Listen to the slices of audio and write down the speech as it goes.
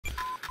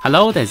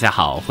Hello， 大家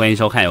好，欢迎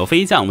收看由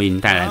飞将为您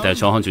带来的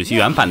拳皇97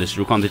原版的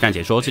实况对战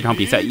解说。这场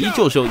比赛依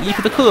旧是由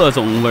1P的克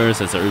总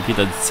vs 2P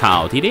的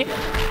草薙烈。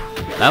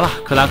来吧，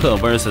克拉克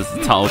vs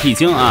草薙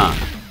精啊！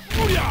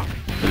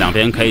这两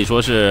边可以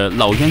说是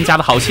老冤家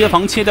的好切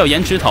房，切掉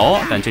颜值头，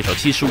但这手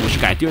75是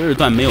改第二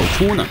段没有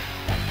出呢。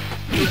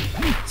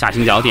下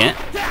行脚点，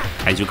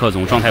开局克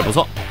总状态不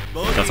错，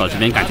小草这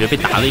边感觉被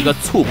打了一个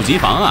猝不及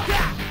防啊！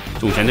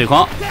重拳对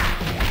框，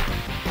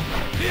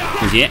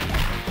终结。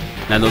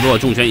奈德洛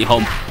重拳以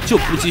后就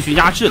不继续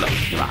压制了，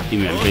对吧？避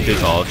免被对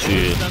手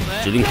去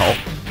指令头。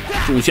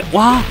重拳，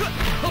哇，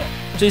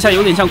这下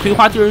有点像葵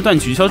花第二段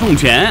取消重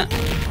拳，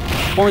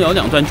荒瑶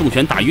两段重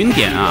拳打晕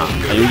点啊！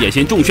还有野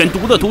心重拳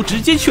毒的图直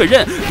接确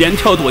认，连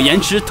跳躲延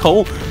迟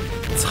头，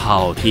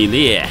草薙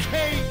烈。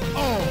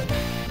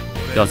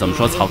要怎么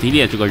说，草薙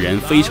烈这个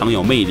人非常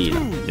有魅力的，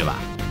对吧？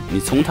你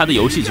从他的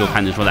游戏就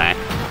看得出来，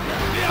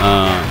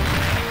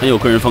很有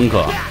个人风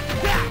格。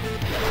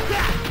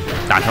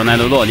大跳奈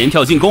德洛连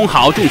跳进攻，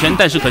好重拳，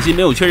但是可惜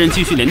没有确认，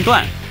继续连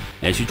断。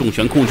连续重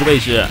拳控制位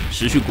置，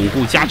持续巩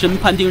固加针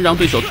判定，让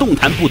对手动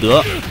弹不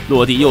得。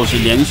落地又是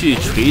连续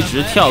垂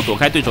直跳，躲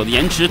开对手的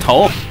延迟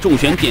头。重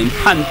拳点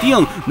判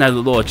定，奈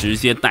德洛直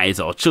接带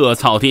走。这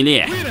草薙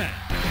烈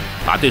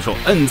把对手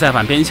摁在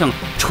板边，像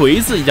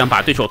锤子一样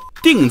把对手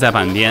钉在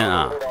板边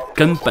啊，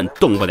根本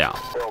动不了。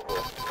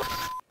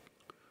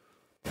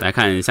来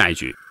看下一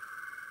局。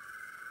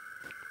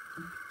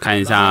看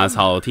一下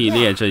草薙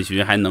烈这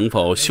局还能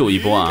否秀一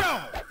波啊？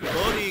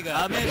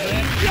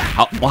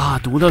好哇，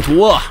毒的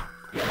图，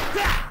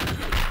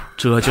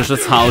这就是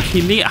草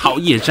薙烈。好，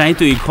夜摘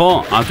对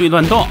空啊，对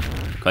乱动，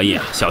可以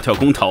小跳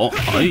攻头。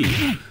哎，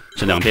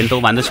这两边都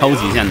玩的超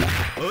极限的，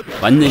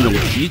玩那种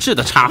极致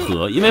的插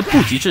合，因为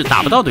不极致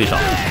打不到对手。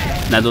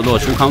奈德洛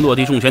出康落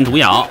地重拳毒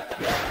咬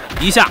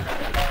一下。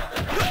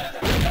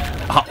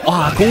好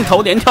哇，空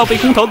头连跳被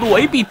空头躲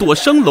AB 躲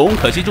升龙，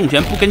可惜重拳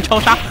不跟超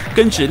杀，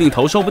跟指令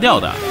头收不掉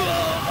的。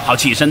好，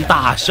起身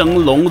大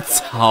升龙，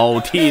草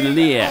薙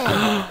烈，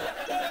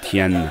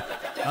天哪，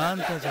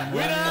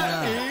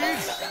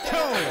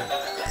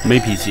没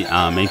脾气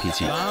啊，没脾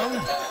气。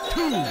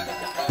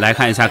来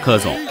看一下克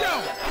总，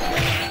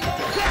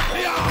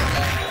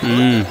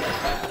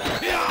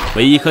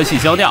唯一一颗气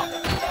消掉，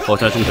后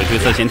跳重腿推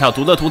侧前跳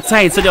毒的图，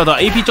再次撂到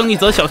AB 郑一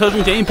泽小跳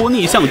重拳一波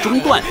逆向中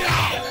断。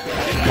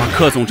哇，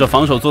克总这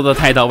防守做的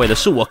太到位了，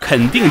是我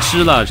肯定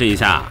吃了这一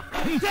下。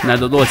奈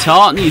德洛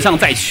乔逆向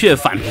再却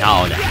反，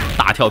漂亮，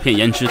大跳片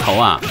延迟头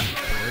啊！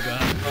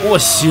我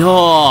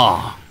修，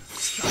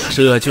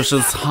这就是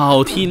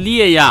草薙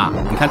烈呀！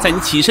你看，在你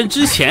起身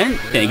之前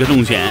点一个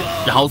重拳，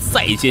然后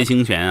再接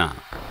轻拳啊，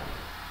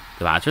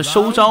对吧？这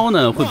收招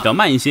呢会比较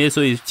慢一些，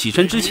所以起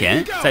身之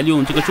前再利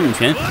用这个重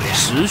拳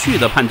持续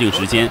的判定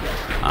时间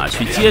啊，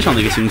去接上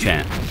这个轻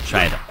拳，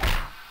帅的。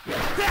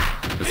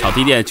草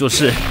薙烈就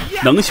是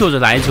能秀着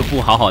来就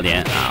不好好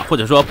连啊，或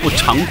者说不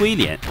常规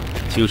连。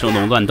轻升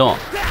龙乱动，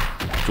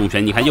重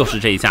拳你看又是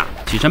这一下，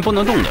起身不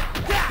能动的。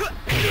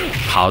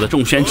好的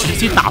重拳直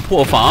接打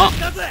破防，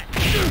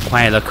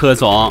坏了柯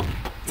总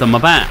怎么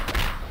办？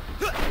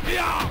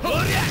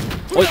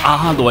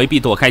裸 AB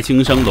躲开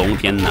轻升龙，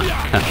天哪！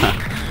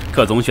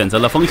柯总选择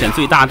了风险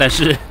最大，但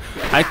是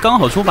还刚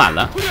好出板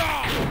了。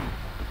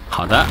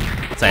好的，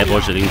再一波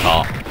指令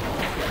头。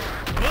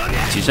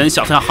起身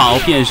小跳好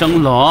变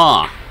升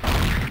龙，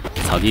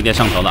草薙烈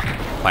上头了，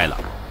坏了！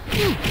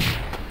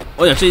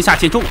哎呀，这一下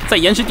切中，在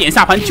延迟点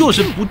下盘就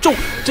是不中，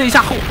这一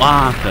下后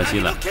可惜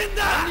了，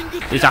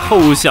这下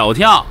后小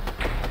跳，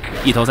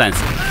一头3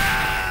死。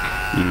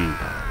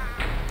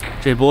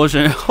这波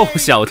是后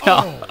小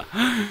跳。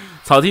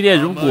草薙烈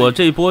如果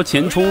这波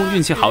前冲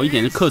运气好一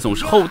点，克总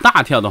是后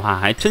大跳的话，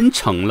还真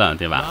成了，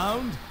对吧？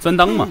钻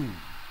裆嘛。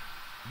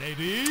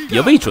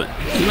也未准，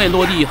因为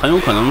落地很有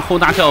可能后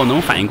大跳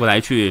能反应过来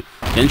去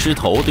延迟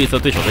头对策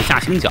对手的下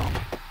行脚，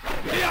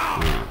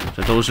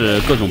这都是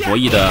各种博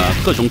弈的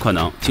各种可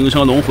能。轻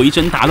升龙回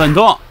针打乱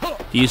动，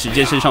第一时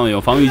间身上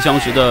有防御僵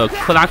尸的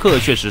克拉克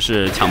确实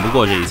是抢不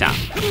过这一下。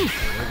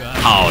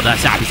好的，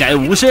下劈下 A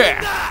无视，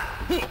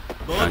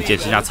坚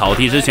持下草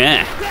薙之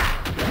拳，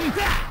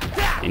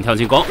连跳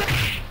进攻，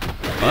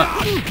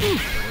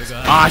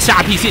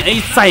下劈进 A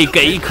再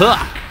给一颗，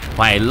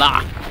坏了。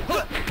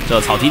这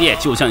草薙烈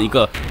就像一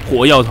个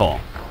火药桶，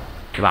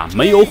对吧？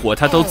没有火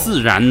它都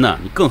自燃呢，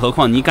你更何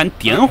况你敢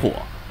点火，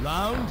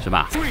是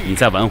吧？你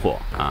在玩火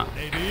啊！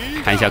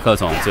看一下克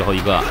总最后一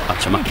个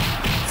什么？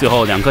最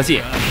后2颗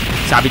气，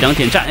下臂掌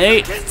点战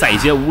A， 再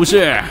接无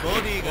视。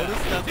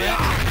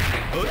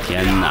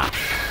天哪！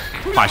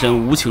化身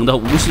无情的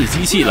无视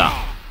机器了。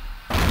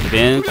这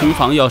边空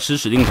防要使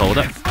指令头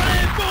的，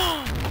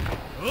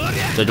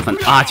这就很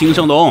轻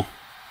升龙。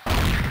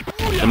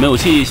这没有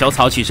气，小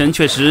草起身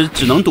确实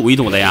只能赌一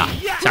赌了呀。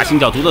下行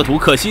角毒的图，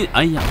可惜，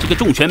哎呀，这个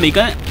重拳没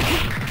跟，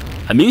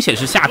很明显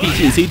是下臂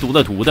进 C 毒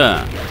的图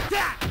的，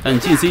但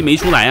进 C 没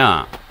出来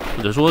啊，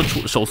或者说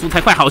手速太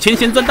快。好，前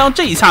线钻裆，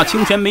这一下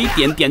轻拳没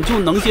点就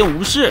能接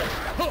无视，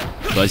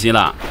可惜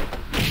了，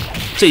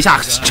这一下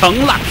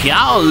成了，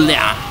漂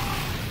亮，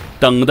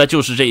等的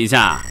就是这一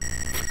下。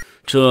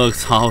这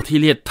草地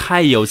猎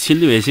太有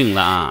侵略性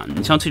了啊！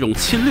你像这种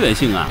侵略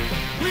性啊，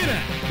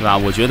对吧？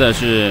我觉得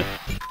是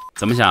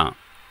怎么想，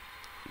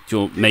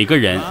就每个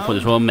人或者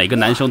说每个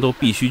男生都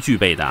必须具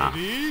备的啊，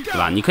对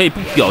吧？你可以不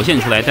表现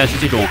出来，但是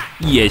这种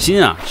野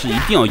心啊是一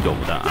定要有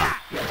的啊。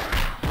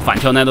反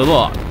跳奈德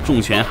洛，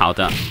重拳好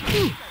的，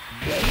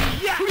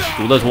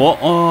毒的图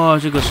哦，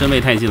这个身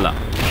位太近了。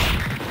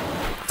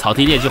草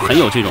地猎就很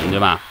有这种对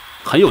吧？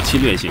很有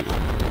侵略性。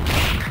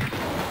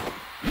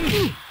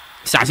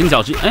下行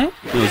角质，哎，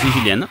没有继续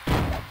连呢，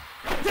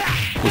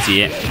不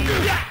急。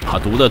好，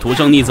毒的图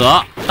正逆泽，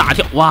大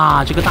跳，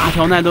哇，这个大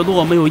跳奈德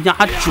洛没有压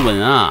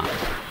准啊，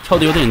跳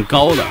的有点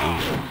高了啊，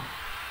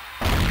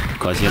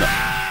可惜了。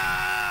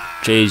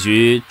这一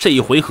局这一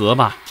回合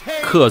吧，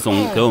克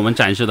总给我们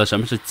展示了什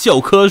么是教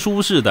科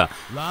书式的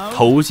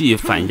投技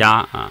反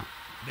压啊，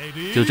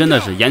就真的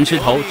是延迟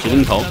投、指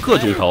令投、各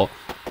种投，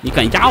你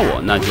敢压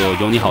我，那就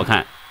有你好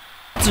看。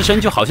自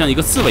身就好像一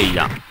个刺猬一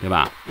样，对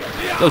吧？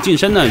要近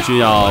身呢，就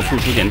要付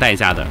出点代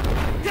价的。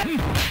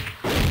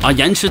啊，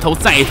延迟投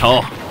再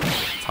投，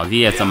草地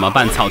猎怎么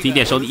办？草地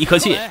猎手里一颗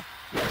气，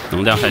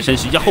能量闪身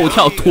直接后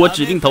跳拖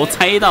指令头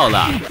猜到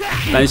了，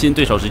担心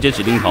对手直接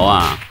指令头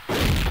啊。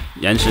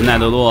延迟奈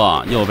德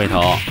洛又被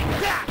投，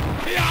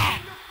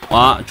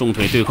哇，重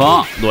腿对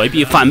空，裸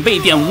AB 反背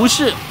点无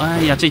视，哎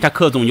呀，这下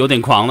克总有点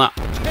狂了。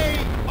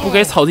不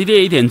给草地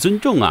猎一点尊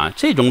重啊！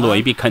这种裸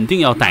AB 肯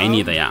定要逮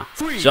你的呀！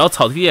只要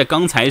草地猎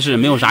刚才是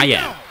没有眨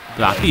眼，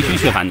对吧？必须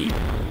削反你。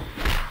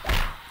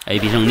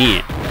AB 正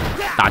逆，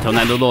大跳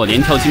奈德洛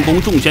连跳进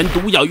攻，重拳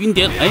毒咬晕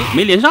点，哎，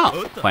没连上，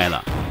坏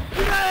了。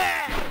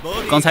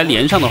刚才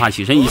连上的话，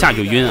起身一下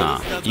就晕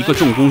啊！一个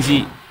重攻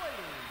击，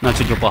那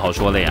这就不好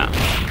说了呀。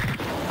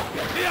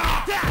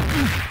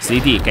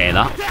CD 给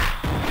了。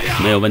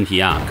没有问题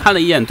啊！看了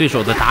一眼对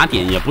手的打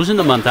点也不是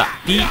那么的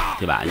低，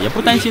对吧？也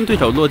不担心对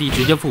手落地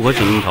直接复活指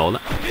令头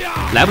了，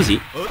来不及。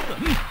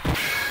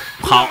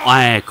好，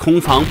哎，空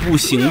防不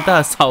行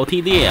的草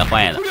地猎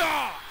坏了，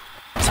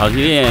草地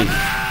猎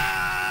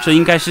这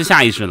应该是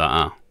下意识了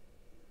啊。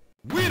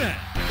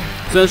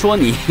虽然说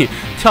你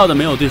跳的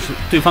没有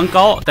对方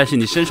高，但是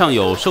你身上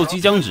有受击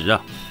僵直啊，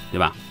对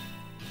吧？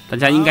大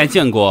家应该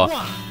见过，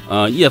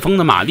叶枫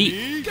的玛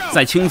丽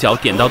在轻脚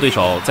点到对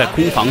手，在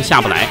空防下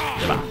不来，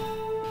对吧？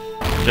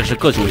这是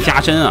各种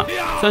加深啊！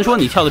虽然说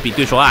你跳的比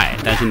对手矮，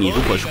但是你如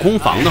果是空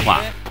防的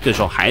话，对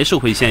手还是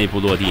会先一步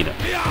落地的。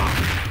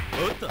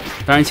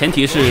当然前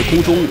提是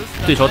空中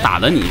对手打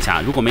了你一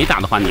下，如果没打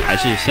的话，你还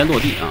是先落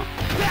地啊。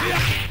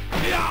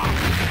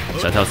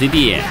小跳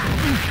CD，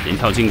 连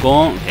跳进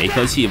攻，给一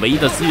颗气，唯一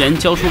的资源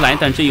交出来，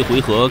但这一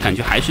回合感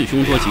觉还是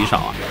凶多吉少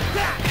啊。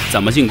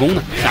怎么进攻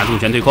呢？下重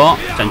拳对空，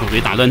站住腿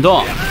打乱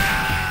动，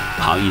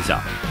好一脚。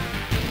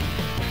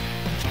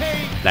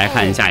来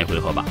看下一回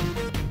合吧。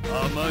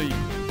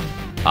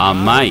阿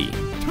麦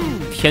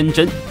天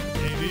真，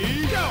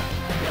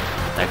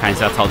来看一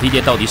下草地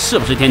猎到底是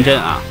不是天真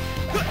啊？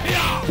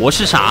我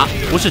是傻，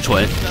不是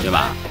蠢，对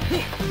吧？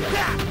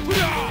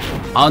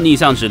好，逆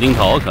向指令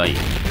头可以，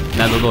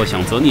奈德洛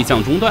想择逆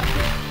向中断，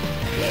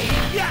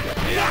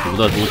毒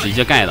的毒直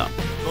接盖了。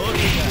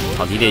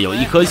草地猎有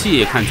一颗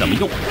气，看怎么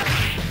用。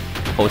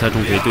后跳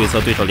重腿对侧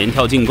对手连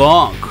跳进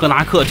攻，克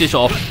拉克这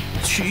手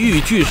区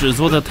域巨石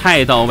做的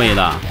太到位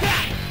了。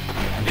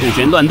重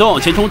拳乱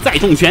动，前冲再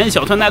重拳，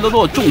小跳奈德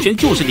洛重拳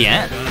就是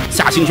点，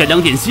下行拳2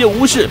点皆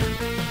无视，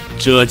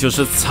这就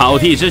是草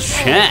地之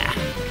拳。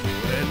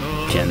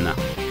天哪！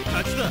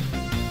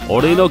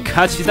我来弄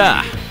卡奇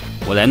蛋，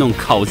我来弄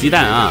烤鸡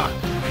蛋啊！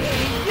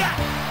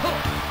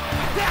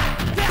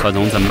克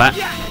总怎么办？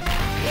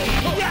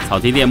草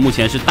地猎目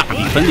前是大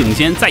比分领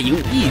先，再赢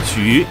一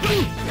局，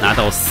拿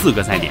到4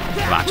个赛点，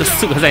是吧？这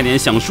4个赛点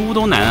想输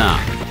都难啊！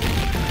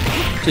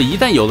这一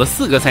旦有了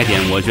4个赛点，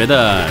我觉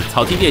得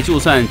草地猎就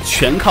算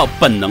全靠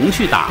本能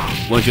去打，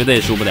我觉得也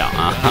输不了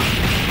啊！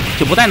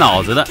就不带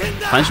脑子的，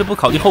凡是不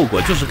考虑后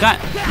果就是干，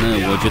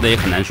那我觉得也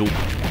很难输。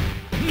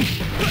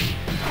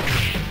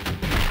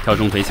跳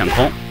重腿想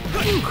空，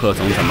克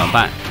总怎么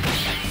办？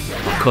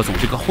克总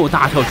这个后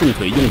大跳重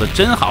腿用的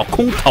真好，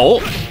空投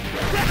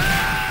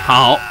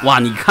好哇！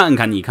你看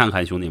看，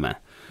兄弟们，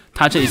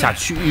他这一下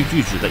区域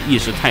拒止的意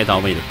识太到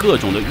位了，各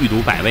种的预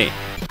毒摆位。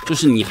就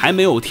是你还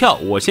没有跳，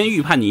我先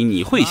预判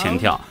你会前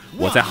跳，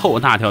我在后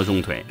大跳重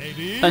腿。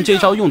但这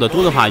招用的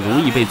多的话，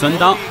容易被钻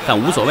裆，但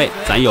无所谓，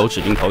咱有指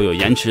令头，有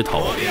延迟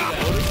头。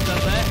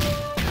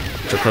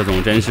这克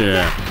总真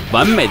是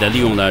完美的利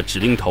用了指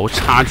令头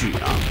差距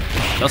啊！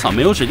小草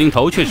没有指令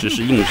头，确实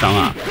是硬伤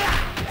啊。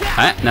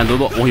哎，奈德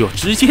洛，哦呦，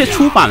直接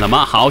出板了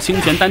吗？好，轻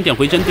拳单点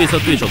回针对侧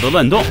对手的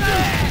乱动，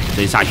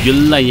这下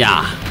晕了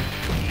呀！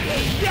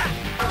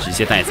直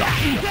接带走，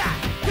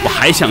我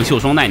还想秀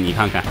双奈，你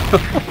看看。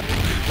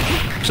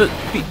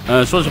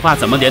说实话，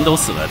怎么连都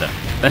死了的。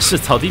但是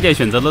草地猎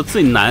选择了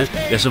最难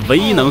也是唯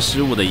一能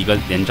失误的一个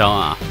连招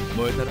啊！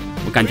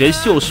我感觉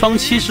秀双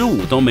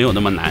75都没有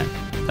那么难，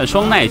但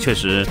双奈确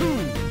实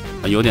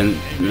有点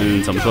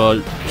怎么说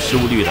失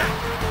误率的。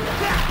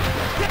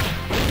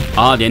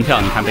好，连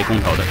跳，你看被空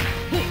投的，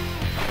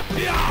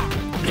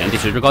原地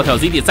水之高跳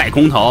ZD 再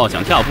空投，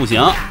想跳不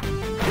行。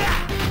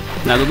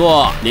奈德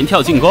洛连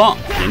跳进攻，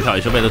连跳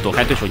也是为了躲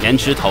开对手延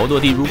迟头落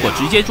地。如果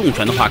直接重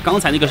拳的话，刚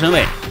才那个身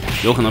位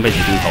有可能被指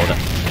定头的。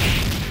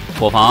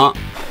破防，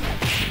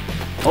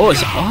哦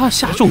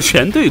下重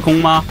拳对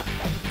空吗？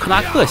克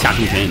拉克下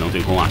重拳也能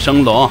对空啊！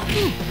升龙，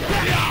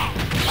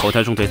后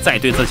跳重腿再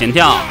对侧前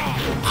跳，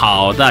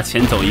好的，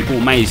前走一步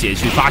卖血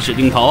去抓指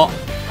定头。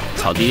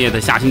草地猎的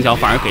下行脚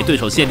反而给对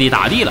手卸力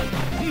打力了。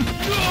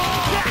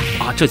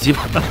啊，这几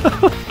把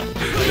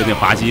有点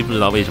滑稽，不知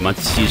道为什么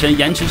起身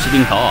延迟指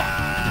定头。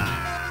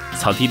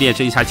草地猎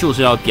这一下就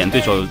是要点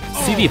对手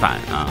CD 反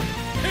啊，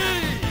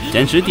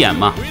延迟点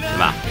嘛，对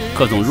吧？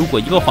克总如果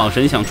一个晃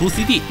神想出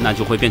CD， 那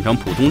就会变成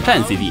普通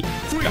站 CD，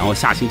 然后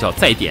下行脚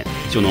再点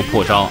就能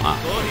破招啊。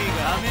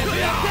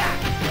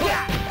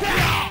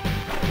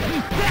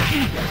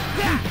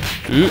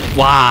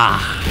哇，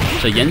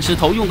这延迟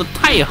头用的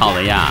太好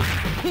了呀！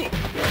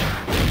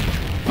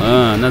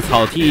那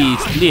草地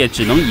猎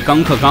只能以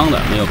刚克刚的，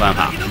没有办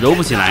法，揉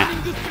不起来。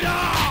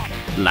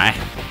来，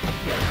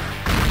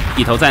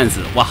一头战死，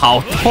哇，好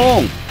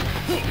痛，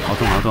好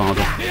痛，好痛，好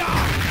痛！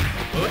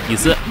伊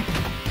斯，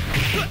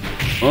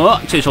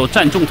这手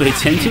站重腿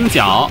前倾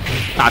脚，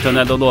大跳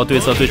奈德洛对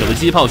侧对手的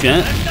机炮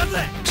拳，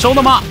收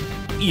了吗？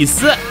伊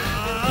斯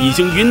已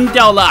经晕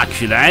掉了，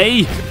起来，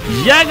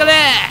压个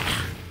嘞！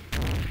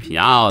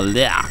漂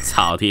亮，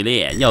草地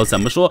猎要怎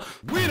么说？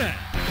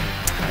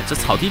这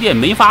草地猎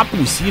没法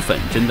不吸粉，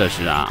真的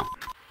是啊！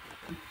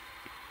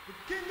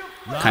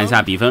看一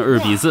下比分2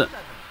比4，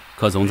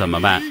柯总怎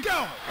么办？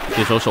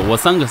对手手握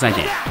3个赛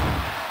点，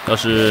要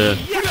是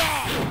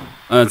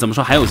怎么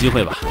说还有机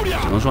会吧？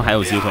只能说还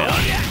有机会啊！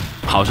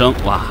好生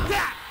哇，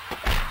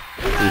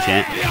重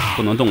拳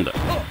不能动的。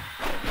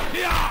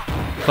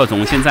柯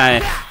总现在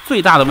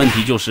最大的问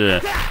题就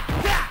是，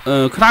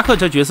克拉克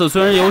这角色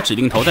虽然有指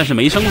定头，但是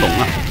没升龙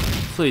啊。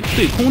所以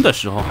对空的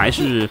时候还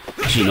是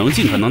只能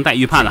尽可能带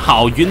预判的。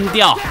好，晕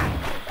掉，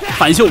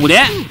反秀5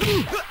连，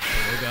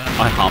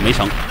哎，好没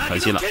成，可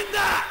惜了。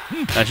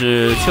但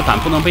是却反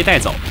不能被带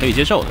走，可以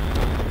接受的。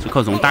这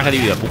克总大概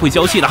率也不会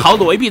交气的。好，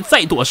躲 AB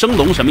再躲升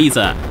龙，什么意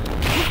思？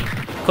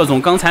克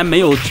总刚才没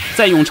有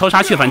再用超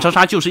杀却反超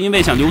杀，就是因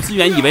为想留资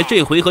源，以为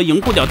这回合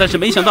赢不了，但是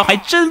没想到还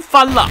真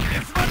翻了。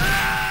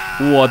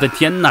我的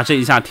天哪，这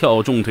一下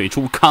跳重腿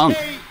出康，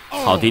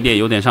草地猎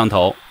有点上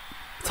头。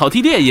草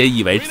地猎也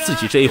以为自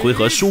己这一回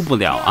合输不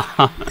了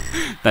啊，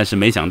但是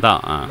没想到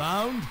啊。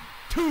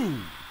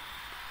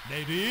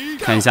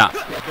看一下，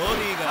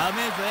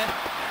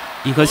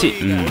一颗气，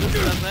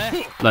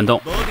乱动，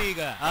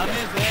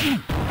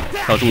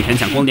跳重拳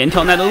抢攻连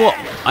跳奈德洛，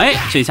哎，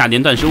这下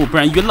连段失误，不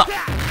然晕了。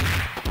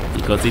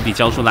一颗 CD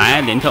交出来，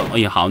连跳，哎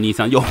呀，好逆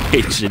向又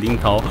被指令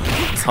头，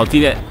草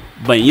地猎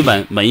稳一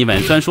稳，稳一稳。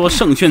虽然说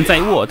胜券在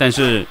握，但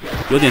是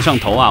有点上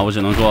头啊，我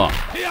只能说。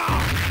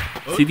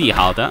CD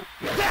好的。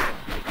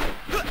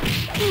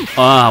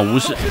啊，无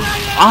视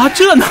啊，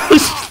这能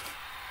是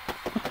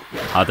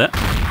好的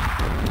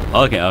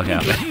 ，OK，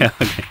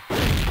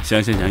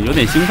 行，有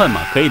点兴奋嘛，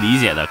可以理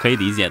解的，可以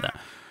理解的，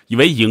以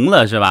为赢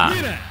了是吧？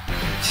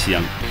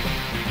行，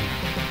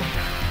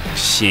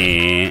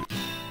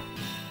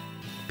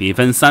比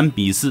分3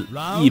比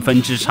4，1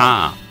分之差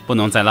啊，不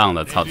能再浪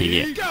了，草地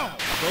猎，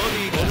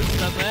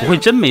不会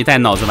真没带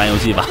脑子玩游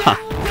戏吧？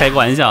开个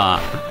玩笑啊，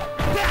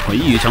我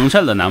一语成谶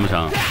了，难不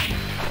成？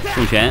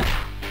重拳。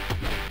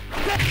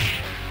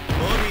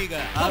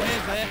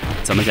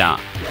怎么讲？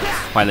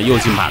坏了，又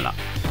进板了，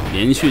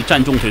连续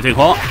站重腿对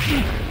空。哇，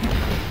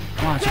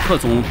这克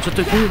总这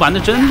对空玩的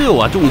真溜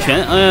啊！重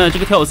拳，这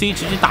个跳 C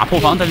直接打破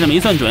防，但是没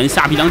算准，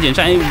下臂两减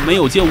站没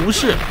有接无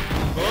视。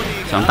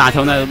想大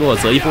跳奈德洛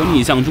则一波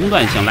逆向中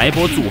断，想来一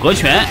波组合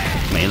拳，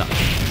没了。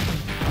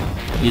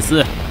伊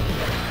斯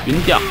晕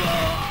掉。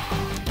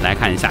来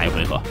看下一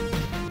回合。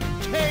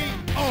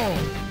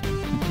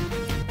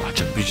哇，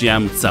这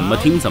BGM 怎么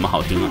听怎么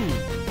好听啊！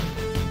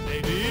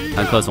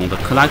看克总的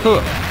克拉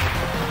克。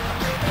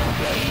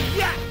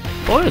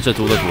哦，这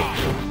毒的毒，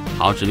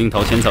好，指令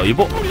头先走一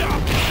步。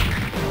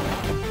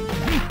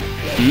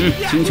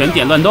轻拳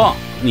点乱动，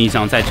逆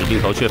向再指令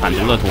头却反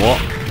毒的毒。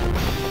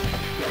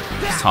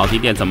草地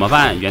猎怎么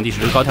办？原地实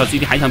施高跳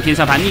CD 还想偏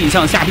下盘，逆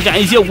向下劈战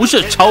A 接无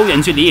视，超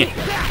远距离。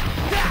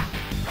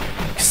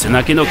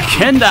SNK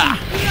Playmore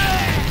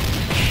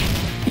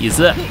伊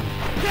斯，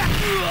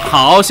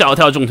好，小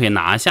跳重腿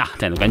拿下。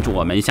再来关注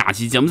我们下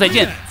期节目再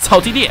见。草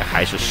地猎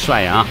还是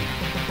帅啊！